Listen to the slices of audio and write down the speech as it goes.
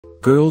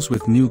Girls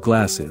with new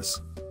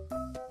glasses.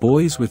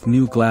 Boys with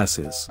new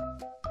glasses.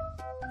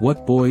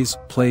 What boys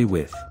play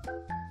with?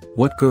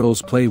 What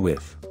girls play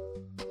with?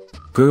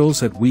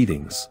 Girls at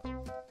weddings.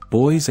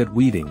 Boys at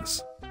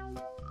weddings.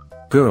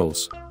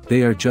 Girls,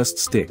 they are just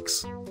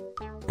sticks.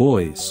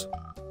 Boys.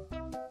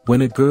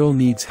 When a girl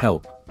needs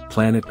help,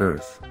 planet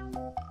Earth.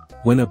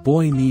 When a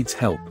boy needs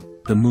help,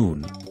 the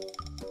moon.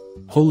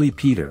 Holy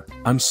Peter,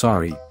 I'm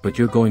sorry, but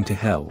you're going to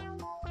hell.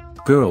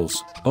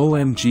 Girls,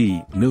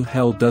 OMG, no,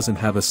 hell doesn't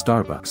have a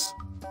Starbucks.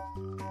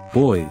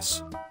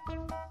 Boys.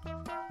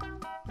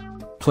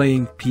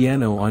 Playing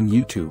piano on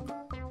YouTube.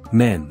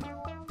 Men.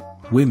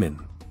 Women.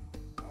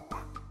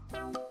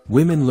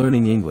 Women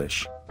learning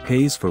English,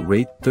 pays for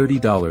rate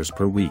 $30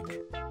 per week.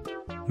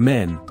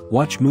 Men,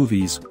 watch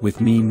movies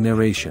with meme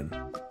narration.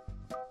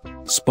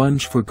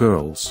 Sponge for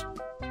girls.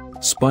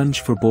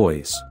 Sponge for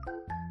boys.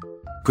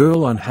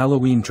 Girl on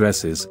Halloween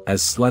dresses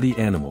as slutty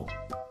animal.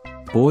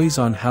 Boys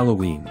on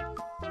Halloween.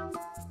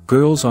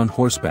 Girls on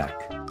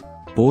horseback.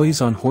 Boys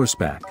on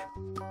horseback.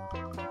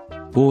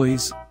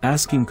 Boys,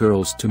 asking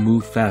girls to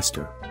move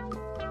faster.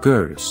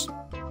 Girls.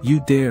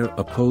 You dare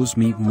oppose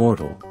me,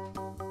 mortal.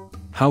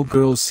 How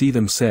girls see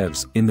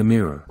themselves in the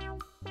mirror.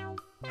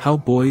 How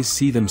boys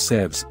see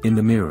themselves in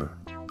the mirror.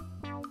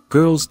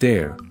 Girls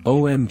dare,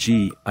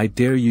 OMG, I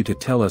dare you to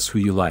tell us who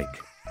you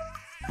like.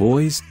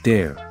 Boys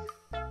dare.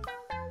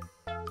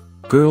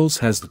 Girls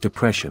has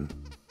depression.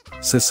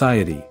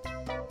 Society.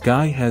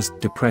 Guy has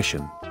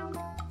depression.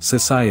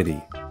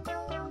 Society.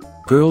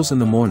 Girls in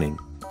the morning,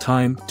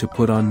 time to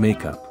put on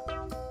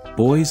makeup.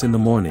 Boys in the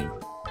morning,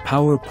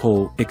 power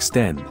pole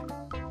extend.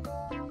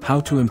 How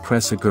to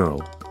impress a girl.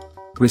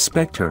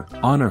 Respect her,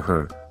 honor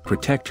her,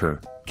 protect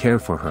her, care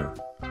for her.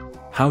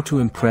 How to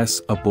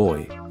impress a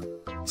boy.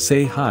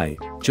 Say hi,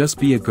 just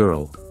be a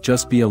girl,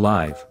 just be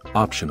alive,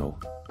 optional.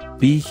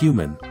 Be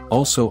human,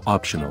 also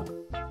optional.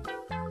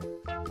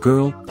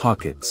 Girl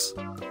pockets.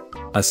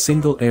 A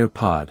single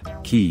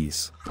AirPod,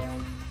 keys.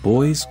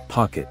 Boys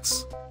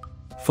pockets.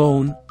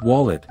 Phone,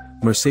 wallet,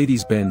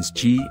 Mercedes-Benz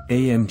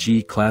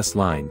G-AMG class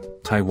line,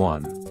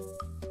 Taiwan.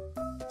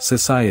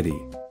 Society.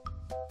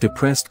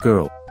 Depressed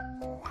girl.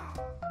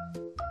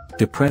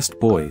 Depressed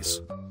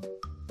boys.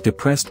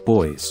 Depressed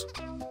boys.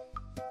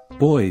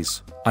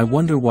 Boys, I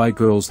wonder why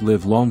girls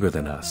live longer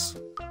than us.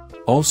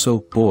 Also,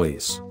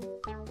 boys.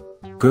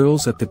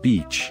 Girls at the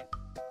beach.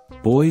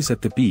 Boys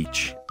at the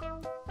beach.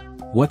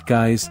 What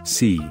guys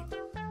see.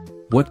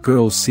 What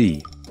girls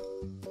see.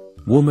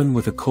 Woman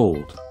with a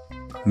cold.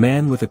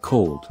 Man with a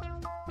cold.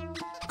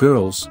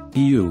 Girls,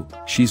 ew,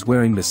 she's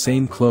wearing the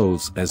same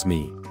clothes as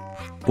me.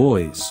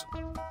 Boys.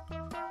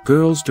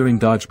 Girls during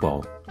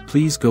dodgeball,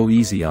 please go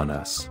easy on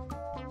us.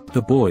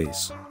 The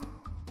boys.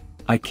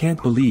 I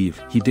can't believe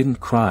he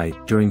didn't cry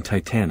during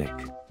Titanic.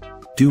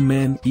 Do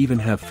men even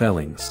have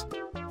feelings?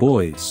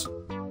 Boys.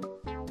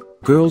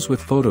 Girls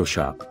with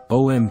Photoshop,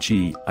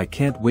 OMG, I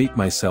can't wait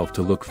myself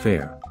to look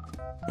fair.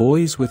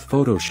 Boys with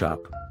Photoshop,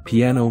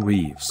 Piano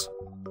Reeves.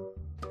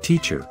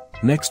 Teacher,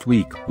 next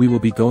week we will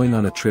be going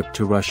on a trip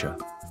to Russia.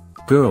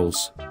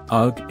 Girls,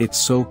 ugh, it's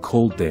so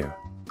cold there.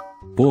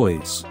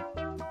 Boys.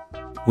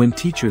 When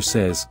teacher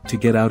says to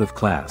get out of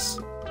class.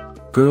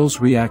 Girls'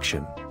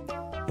 reaction.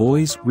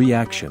 Boys'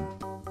 reaction.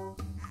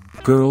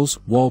 Girls'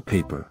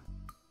 wallpaper.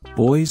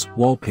 Boys'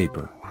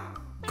 wallpaper.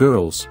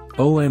 Girls,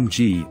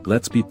 OMG,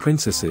 let's be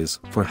princesses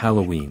for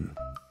Halloween.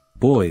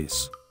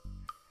 Boys.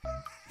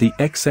 The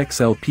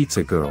XXL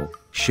pizza girl,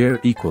 share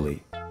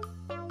equally.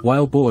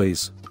 While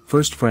boys,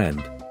 first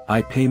friend,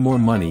 I pay more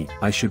money,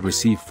 I should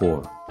receive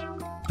 4.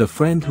 The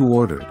friend who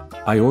ordered,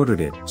 I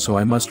ordered it, so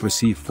I must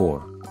receive 4.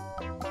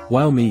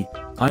 While me,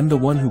 I'm the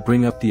one who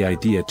bring up the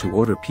idea to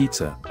order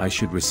pizza, I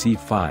should receive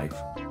 5.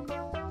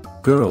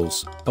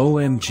 Girls,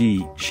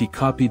 OMG, she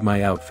copied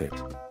my outfit.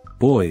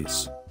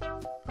 Boys.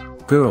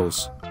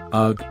 Girls,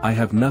 ugh, I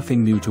have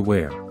nothing new to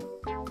wear.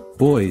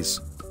 Boys,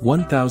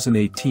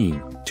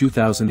 1018,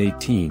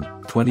 2018,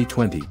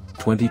 2020,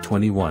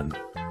 2021.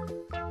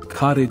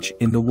 Cottage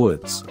in the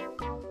woods.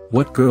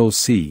 What girls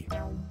see.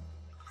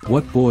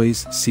 What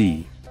boys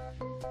see.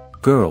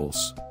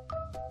 Girls.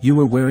 You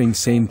were wearing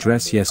same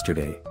dress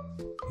yesterday.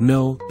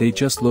 No, they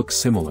just look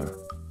similar.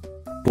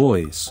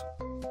 Boys.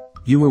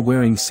 You were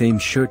wearing same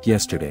shirt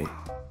yesterday.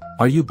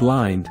 Are you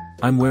blind?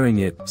 I'm wearing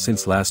it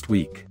since last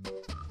week.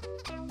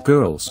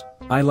 Girls,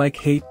 I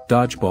hate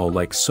dodgeball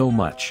like so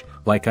much,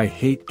 like I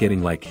hate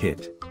getting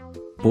hit.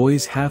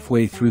 Boys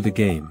halfway through the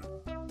game.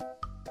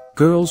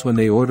 Girls when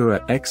they order a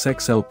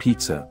XXL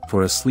pizza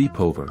for a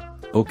sleepover,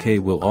 okay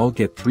we'll all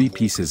get 3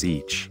 pieces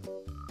each.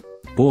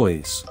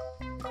 Boys.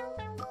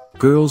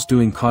 Girls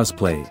doing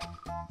cosplay.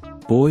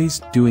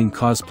 Boys doing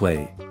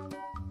cosplay.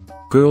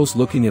 Girls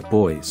looking at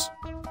boys.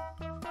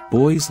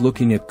 Boys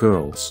looking at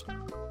girls.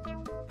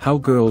 How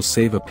girls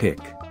save a pic.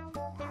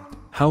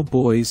 How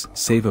boys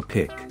save a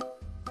pic.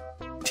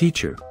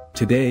 Teacher,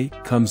 today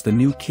comes the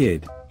new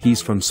kid,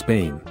 he's from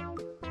Spain.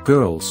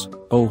 Girls,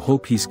 oh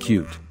hope he's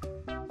cute.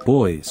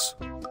 Boys.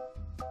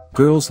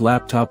 Girls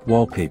laptop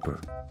wallpaper.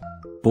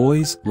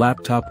 Boys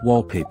laptop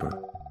wallpaper.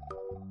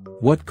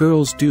 What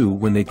girls do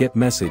when they get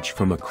message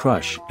from a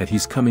crush that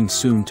he's coming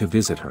soon to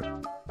visit her.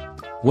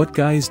 What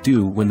guys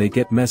do when they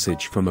get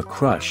message from a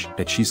crush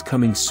that she's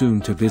coming soon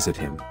to visit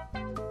him.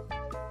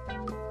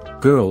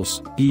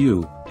 Girls,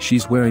 ew,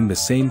 she's wearing the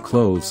same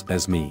clothes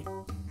as me.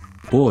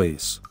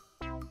 Boys.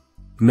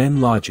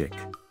 Men logic.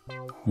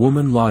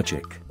 Woman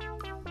logic.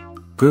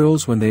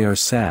 Girls when they are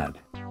sad.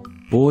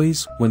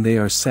 Boys when they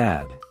are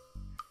sad.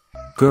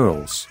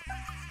 Girls.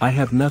 I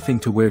have nothing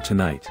to wear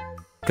tonight.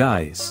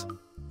 Guys.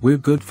 We're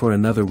good for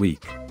another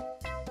week.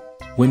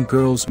 When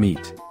girls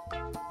meet.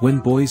 When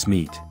boys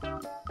meet.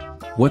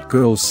 What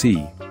girls see.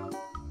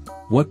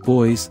 What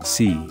boys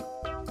see.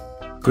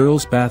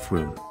 Girls'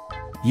 bathroom.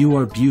 You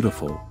are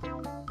beautiful.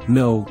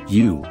 No,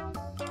 you.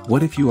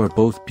 What if you are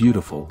both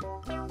beautiful?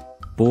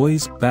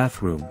 Boys'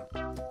 bathroom.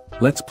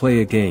 Let's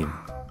play a game.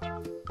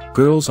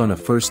 Girls on a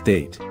first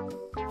date.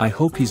 I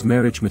hope he's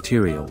marriage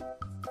material.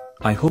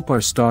 I hope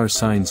our star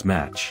signs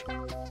match.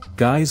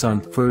 Guys on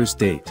first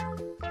date.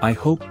 I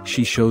hope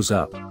she shows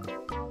up.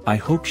 I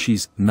hope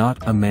she's not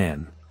a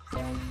man.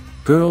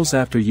 Girls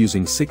after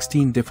using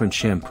 16 different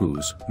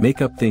shampoos,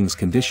 makeup things,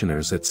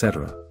 conditioners,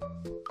 etc.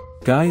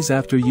 Guys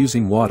after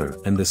using water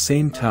and the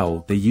same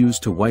towel they use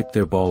to wipe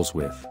their balls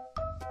with.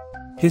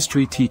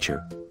 History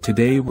teacher,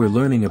 today we're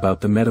learning about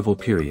the medieval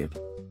period.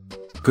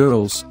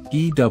 Girls,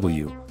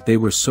 EW, they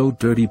were so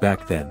dirty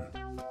back then.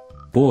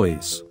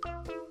 Boys.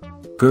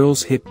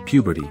 Girls hit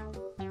puberty.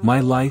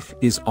 My life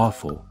is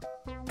awful.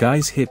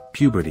 Guys hit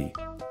puberty.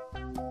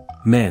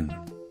 Men.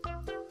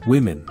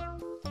 Women.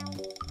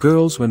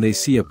 Girls when they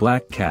see a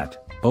black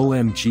cat,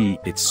 OMG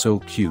it's so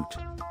cute.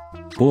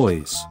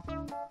 Boys.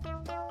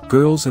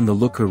 Girls in the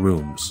looker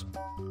rooms.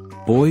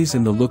 Boys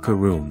in the looker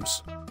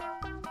rooms.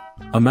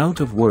 Amount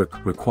of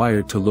work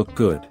required to look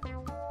good.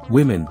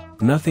 Women,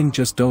 nothing,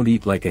 just don't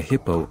eat like a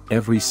hippo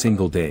every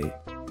single day.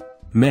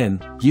 Men,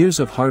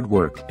 years of hard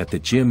work at the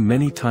gym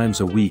many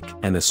times a week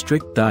and a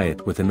strict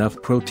diet with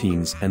enough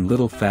proteins and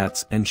little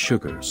fats and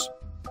sugars.